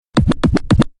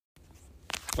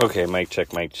Okay, mic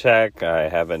check, mic check. I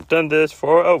haven't done this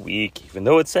for a week, even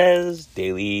though it says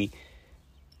daily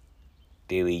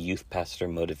youth pastor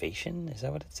motivation. Is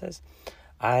that what it says?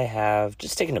 I have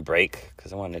just taken a break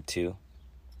because I wanted to.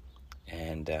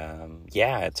 And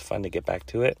it's fun to get back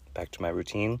to it, back to my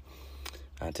routine.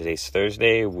 Today's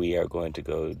Thursday. We are going to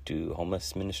go do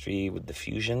homeless ministry with the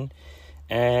Fusion.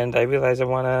 And I realize I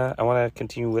wanna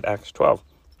continue with Acts 12.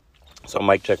 So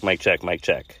mic check, mic check, mic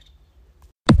check.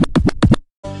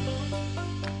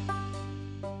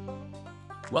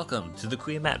 Welcome to the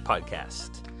Queer Matt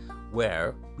Podcast,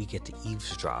 where we get to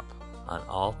eavesdrop on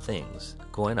all things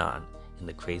going on in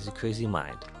the crazy, crazy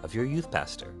mind of your youth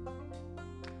pastor,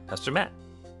 Pastor Matt.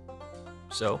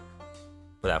 So,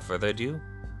 without further ado,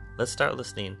 let's start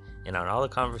listening in on all the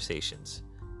conversations.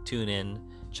 Tune in,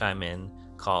 chime in,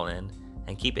 call in,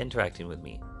 and keep interacting with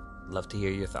me. Love to hear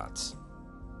your thoughts.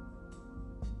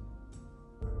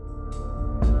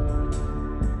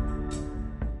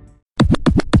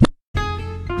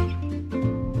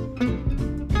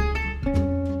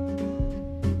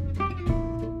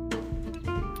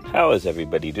 How is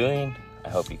everybody doing? I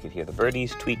hope you could hear the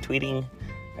birdies tweeting.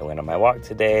 I went on my walk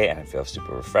today and I feel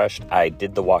super refreshed. I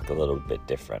did the walk a little bit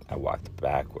different. I walked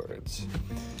backwards.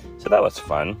 So that was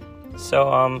fun.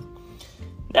 So,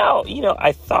 now,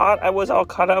 I thought I was all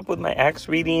caught up with my Acts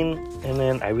reading, and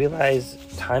then I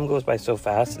realized time goes by so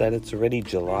fast that it's already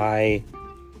July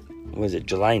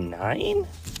 9?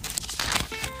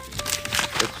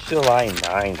 It's July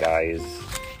 9, guys.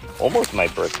 Almost my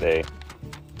birthday.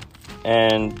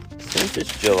 And since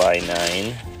it's July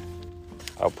 9,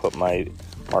 I'll put my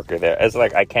marker there. It's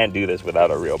like I can't do this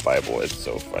without a real Bible. It's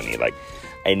so funny. Like,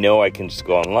 I know I can just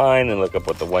go online and look up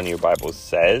what the one-year Bible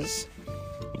says.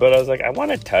 But I was like, I want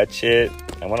to touch it.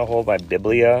 I want to hold my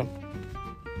Biblia.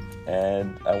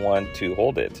 And I want to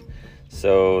hold it.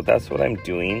 So that's what I'm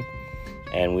doing.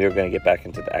 And we are going to get back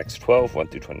into the Acts 12, 1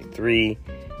 through 23.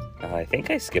 I think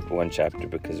I skipped one chapter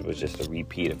because it was just a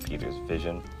repeat of Peter's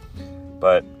vision.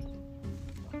 But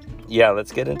yeah,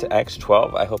 let's get into Acts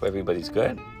 12. I hope everybody's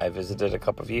good. I visited a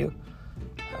couple of you,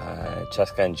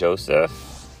 Cheska and Joseph.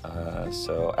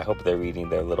 So I hope they're reading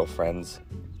their little friends.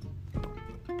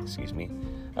 I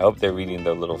hope they're reading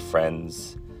their little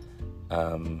friends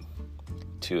to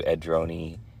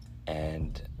Edroni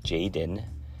and Jaden.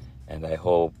 And I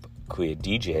hope Kuya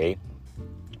DJ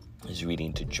is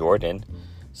reading to Jordan.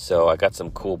 So I got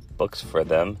some cool books for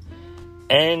them.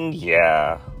 And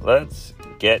yeah, let's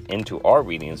get into our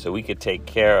reading so we could take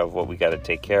care of what we got to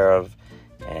take care of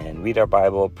and read our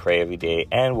Bible, pray every day,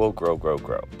 and we'll grow.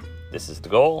 This is the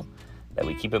goal, that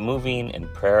we keep it moving in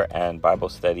prayer and Bible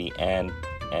study and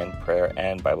prayer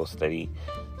and Bible study,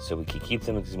 so we can keep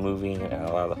things moving and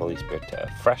allow the Holy Spirit to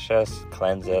refresh us,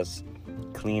 cleanse us,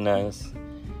 clean us,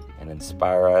 and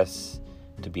inspire us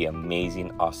to be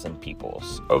amazing, awesome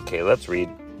peoples. Okay, let's read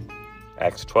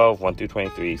Acts 12, 1 through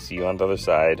 23. See you on the other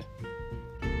side.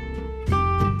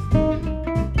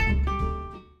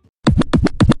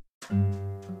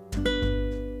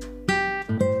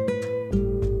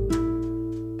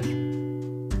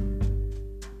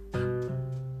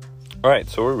 Alright,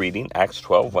 so we're reading Acts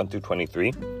 12, 1 through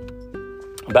 23.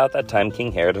 About that time,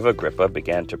 King Herod of Agrippa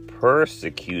began to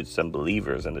persecute some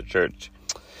believers in the church.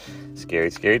 Scary,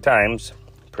 scary times.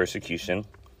 Persecution.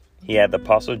 He had the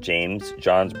apostle James,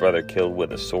 John's brother, killed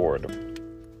with a sword.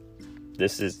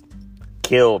 This is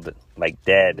killed, like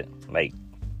dead, like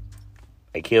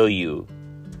I kill you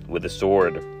with a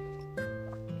sword.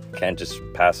 Can't just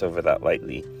pass over that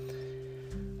lightly.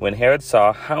 When Herod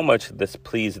saw how much this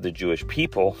pleased the Jewish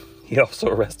people, he also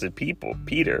arrested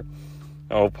Peter.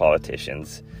 Oh,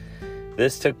 politicians.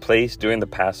 This took place during the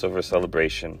Passover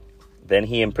celebration. Then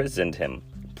he imprisoned him,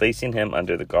 placing him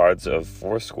under the guards of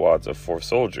 4 squads of 4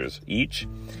 soldiers each.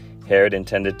 Herod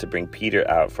intended to bring Peter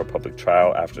out for public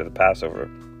trial after the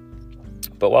Passover.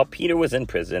 But while Peter was in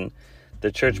prison, the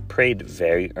church prayed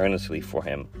very earnestly for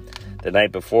him. The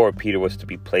night before Peter was to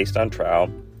be placed on trial,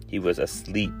 he was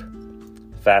asleep,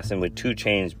 fastened with 2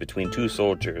 chains between 2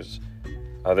 soldiers.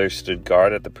 Others stood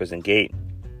guard at the prison gate.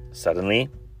 Suddenly,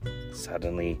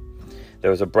 there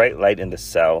was a bright light in the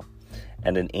cell,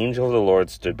 and an angel of the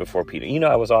Lord stood before Peter.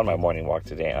 I was on my morning walk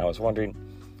today, and I was wondering,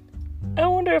 I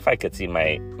wonder if I could see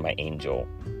my angel.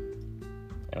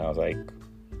 And I was like,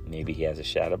 maybe he has a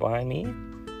shadow behind me.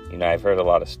 I've heard a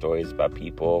lot of stories about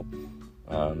people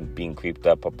being creeped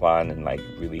up upon in like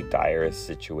really dire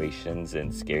situations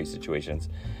and scary situations.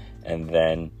 And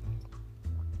then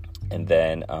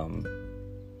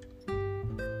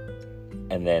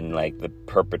like the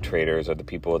perpetrators or the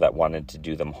people that wanted to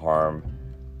do them harm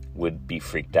would be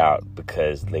freaked out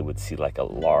because they would see like a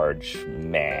large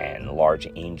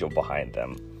angel behind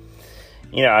them.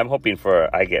 I'm hoping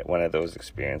I get one of those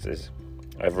experiences.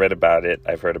 I've read about it,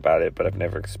 I've heard about it, but I've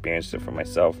never experienced it for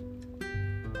myself.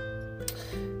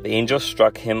 The angel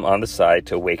struck him on the side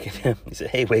to awaken him. He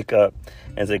said, "Hey, wake up,"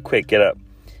 and said, "Quick, get up."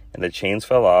 And the chains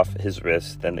fell off his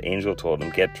wrists. Then the angel told him,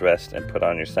 "Get dressed and put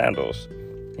on your sandals."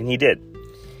 And he did.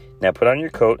 "Now put on your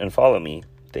coat and follow me,"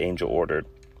 the angel ordered.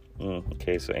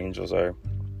 Okay, so angels are,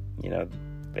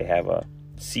 they have a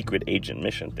secret agent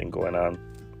mission thing going on.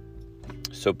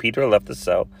 So Peter left the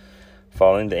cell,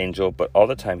 following the angel, but all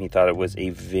the time he thought it was a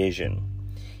vision.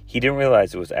 He didn't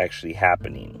realize it was actually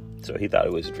happening. So he thought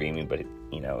it was dreaming, but,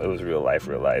 it was real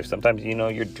life. Sometimes,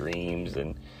 your dreams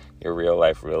and your real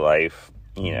life.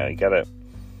 You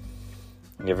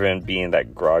ever be in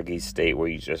that groggy state where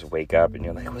you just wake up and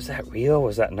you're like, was that real?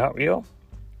 Was that not real?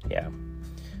 Yeah.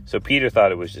 So Peter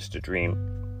thought it was just a dream,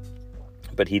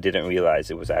 but he didn't realize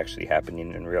it was actually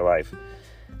happening in real life.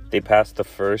 They passed the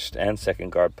first and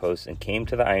second guard posts and came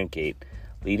to the iron gate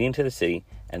leading to the city,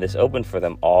 and this opened for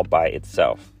them all by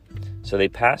itself. So they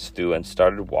passed through and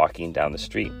started walking down the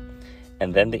street,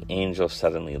 and then the angel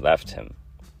suddenly left him.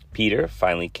 Peter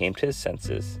finally came to his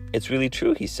senses. "It's really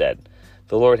true," he said.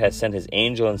 "The Lord has sent his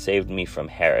angel and saved me from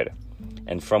Herod,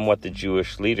 and from what the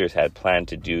Jewish leaders had planned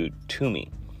to do to me."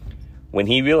 When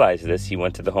he realized this, he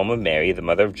went to the home of Mary, the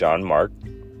mother of John Mark.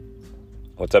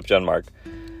 What's up, John Mark?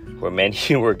 Where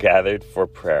many were gathered for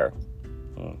prayer.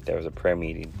 There was a prayer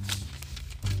meeting.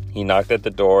 He knocked at the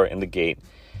door in the gate,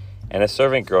 and a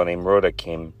servant girl named Rhoda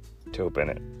came to open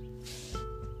it.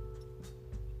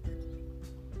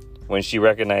 When she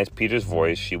recognized Peter's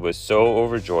voice, she was so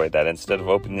overjoyed that instead of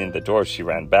opening the door, she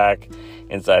ran back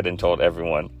inside and told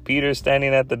everyone, "Peter's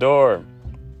standing at the door."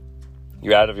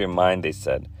 "You're out of your mind," they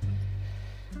said.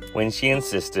 When she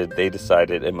insisted, they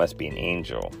decided it must be an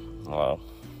angel. Well,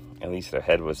 at least their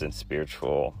head was in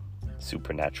spiritual,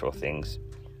 supernatural things.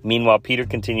 Meanwhile, Peter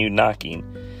continued knocking.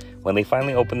 When they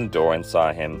finally opened the door and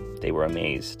saw him, they were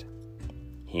amazed.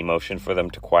 He motioned for them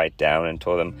to quiet down and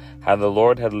told them how the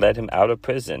Lord had led him out of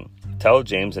prison. "Tell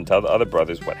James and tell the other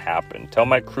brothers what happened. Tell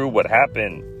my crew what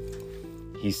happened,"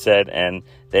 he said, and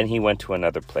then he went to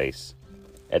another place.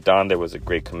 At dawn, there was a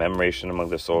great commemoration among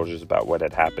the soldiers about what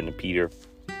had happened to Peter.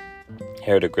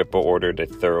 Herod Agrippa ordered a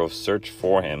thorough search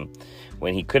for him.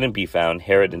 When he couldn't be found,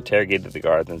 Herod interrogated the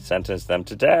guards and sentenced them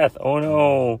to death. Oh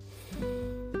no!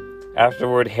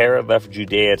 Afterward, Herod left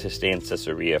Judea to stay in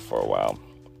Caesarea for a while.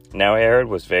 Now Herod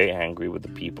was very angry with the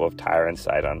people of Tyre and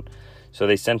Sidon, so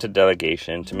they sent a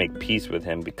delegation to make peace with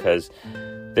him because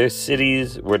their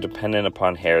cities were dependent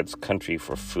upon Herod's country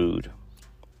for food.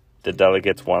 The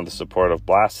delegates wanted the support of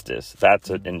Blastus. That's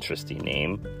an interesting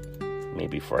name.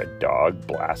 Maybe for a dog,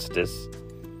 Blastus.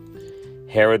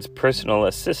 Herod's personal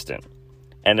assistant.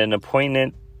 And an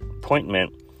appointment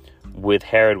with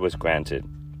Herod was granted.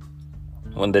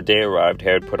 When the day arrived,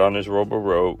 Herod put on his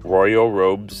royal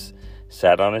robes,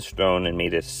 sat on his throne, and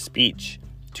made a speech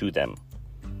to them.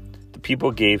 The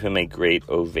people gave him a great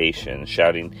ovation,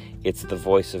 shouting, "It's the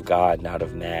voice of God, not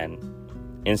of man."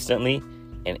 Instantly,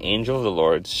 an angel of the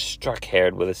Lord struck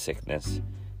Herod with a sickness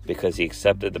because he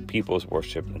accepted the people's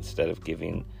worship instead of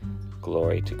giving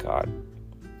glory to God.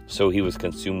 So he was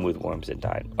consumed with worms and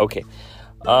died. Okay,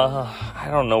 I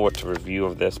don't know what to review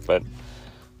of this, but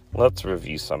let's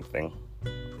review something.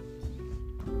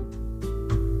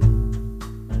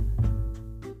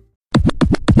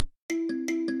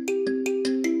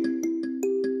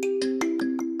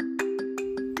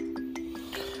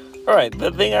 All right,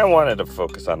 the thing I wanted to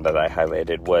focus on that I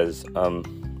highlighted was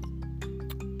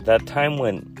that time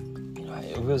when,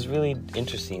 it was really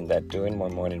interesting that during my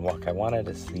morning walk, I wanted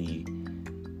to see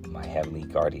my heavenly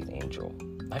guardian angel.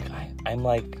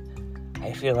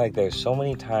 I feel like there's so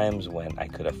many times when I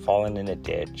could have fallen in a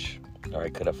ditch, or I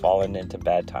could have fallen into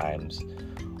bad times,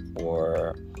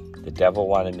 or the devil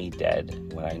wanted me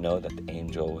dead, when I know that the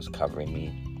angel was covering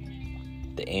me.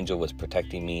 The angel was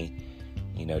protecting me,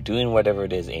 doing whatever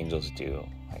it is angels do.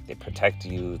 Like, they protect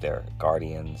you, they're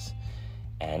guardians.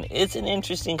 And it's an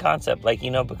interesting concept,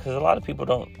 because a lot of people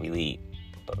don't really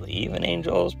believe in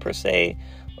angels per se.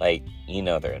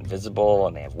 They're invisible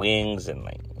and they have wings and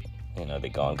they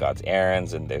go on God's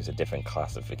errands, and there's a different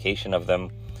classification of them.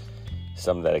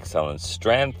 Some that excel in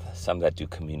strength, some that do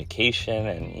communication,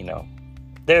 and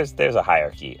there's a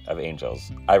hierarchy of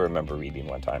angels. I remember reading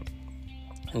one time.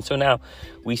 And so now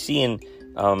we see in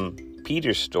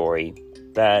Peter's story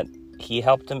that he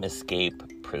helped him escape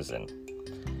prison.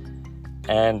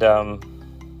 And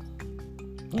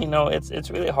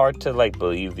it's really hard to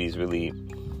believe these really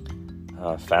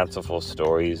fanciful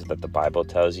stories that the Bible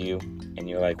tells you, and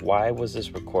you're like, why was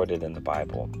this recorded in the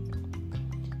Bible?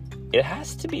 It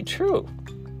has to be true.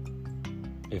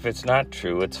 If it's not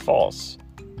true, it's false.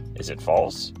 Is it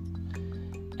false?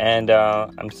 And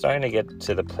I'm starting to get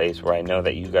to the place where I know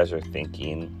that you guys are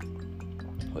thinking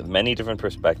with many different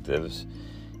perspectives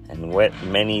and with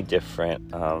many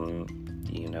different,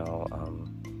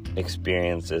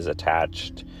 experiences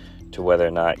attached to whether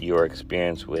or not your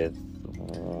experience with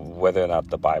whether or not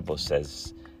the Bible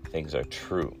says things are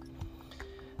true.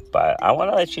 But I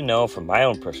want to let you know from my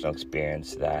own personal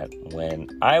experience that when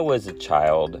I was a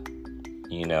child,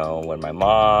 when my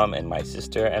mom and my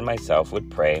sister and myself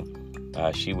would pray,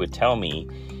 she would tell me,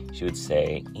 she would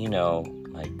say,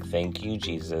 thank you,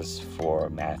 Jesus, for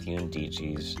Matthew and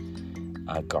DG's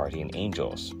guardian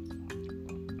angels.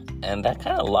 And that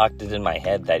kind of locked it in my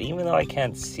head that even though I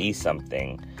can't see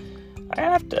something, I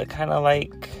have to kind of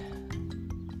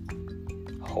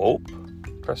hope,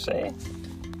 per se.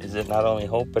 Is it not only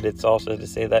hope, but it's also to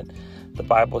say that the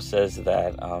Bible says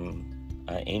that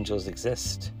angels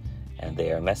exist, and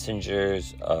they are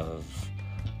messengers of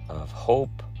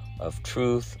hope, of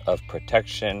truth, of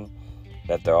protection,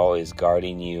 that they're always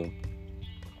guarding you,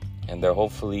 and they're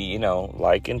hopefully,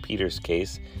 like in Peter's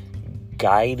case,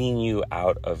 guiding you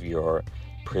out of your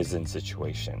prison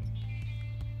situation.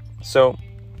 So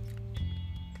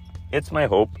it's my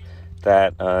hope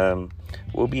that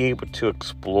we'll be able to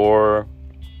explore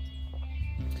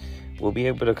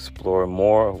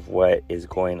more of what is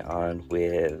going on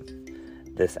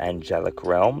with this angelic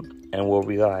realm, and we'll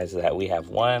realize that we have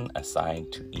one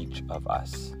assigned to each of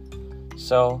us.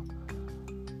 So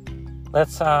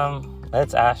let's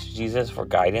ask Jesus for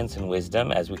guidance and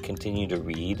wisdom as we continue to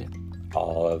read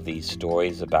all of these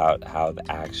stories about how the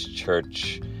Acts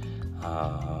church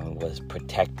was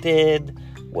protected,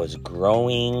 was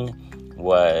growing,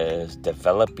 was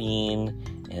developing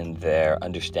in their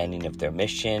understanding of their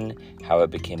mission, how it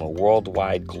became a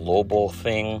worldwide, global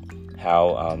thing,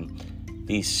 how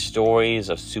these stories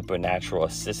of supernatural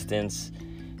assistance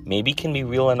maybe can be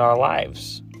real in our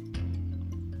lives.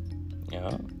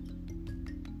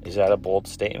 Is that a bold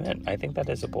statement? I think that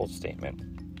is a bold statement.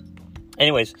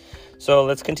 Anyways, so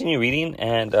let's continue reading,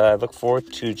 and I look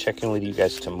forward to checking with you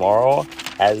guys tomorrow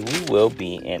as we will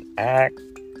be in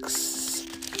Acts,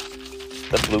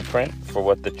 the blueprint for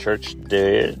what the church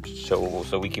did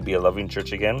so we could be a loving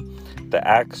church again. The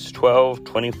Acts 12,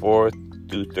 24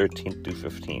 through 13 through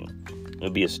 15. It'll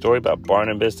be a story about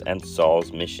Barnabas and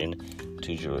Saul's mission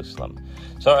to Jerusalem.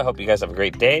 So I hope you guys have a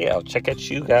great day. I'll check at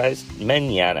you guys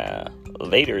mañana.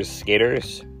 Later,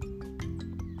 skaters.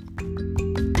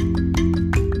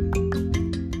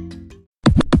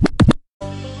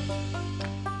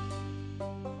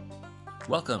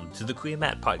 Welcome to the Queen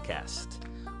Matt Podcast,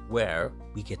 where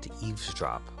we get to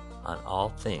eavesdrop on all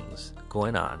things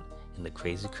going on in the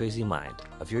crazy, crazy mind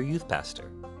of your youth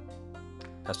pastor,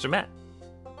 Pastor Matt.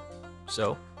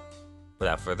 So,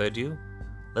 without further ado,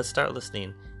 let's start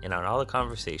listening in on all the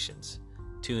conversations.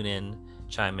 Tune in,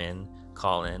 chime in,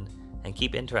 call in, and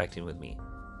keep interacting with me.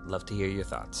 Love to hear your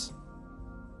thoughts.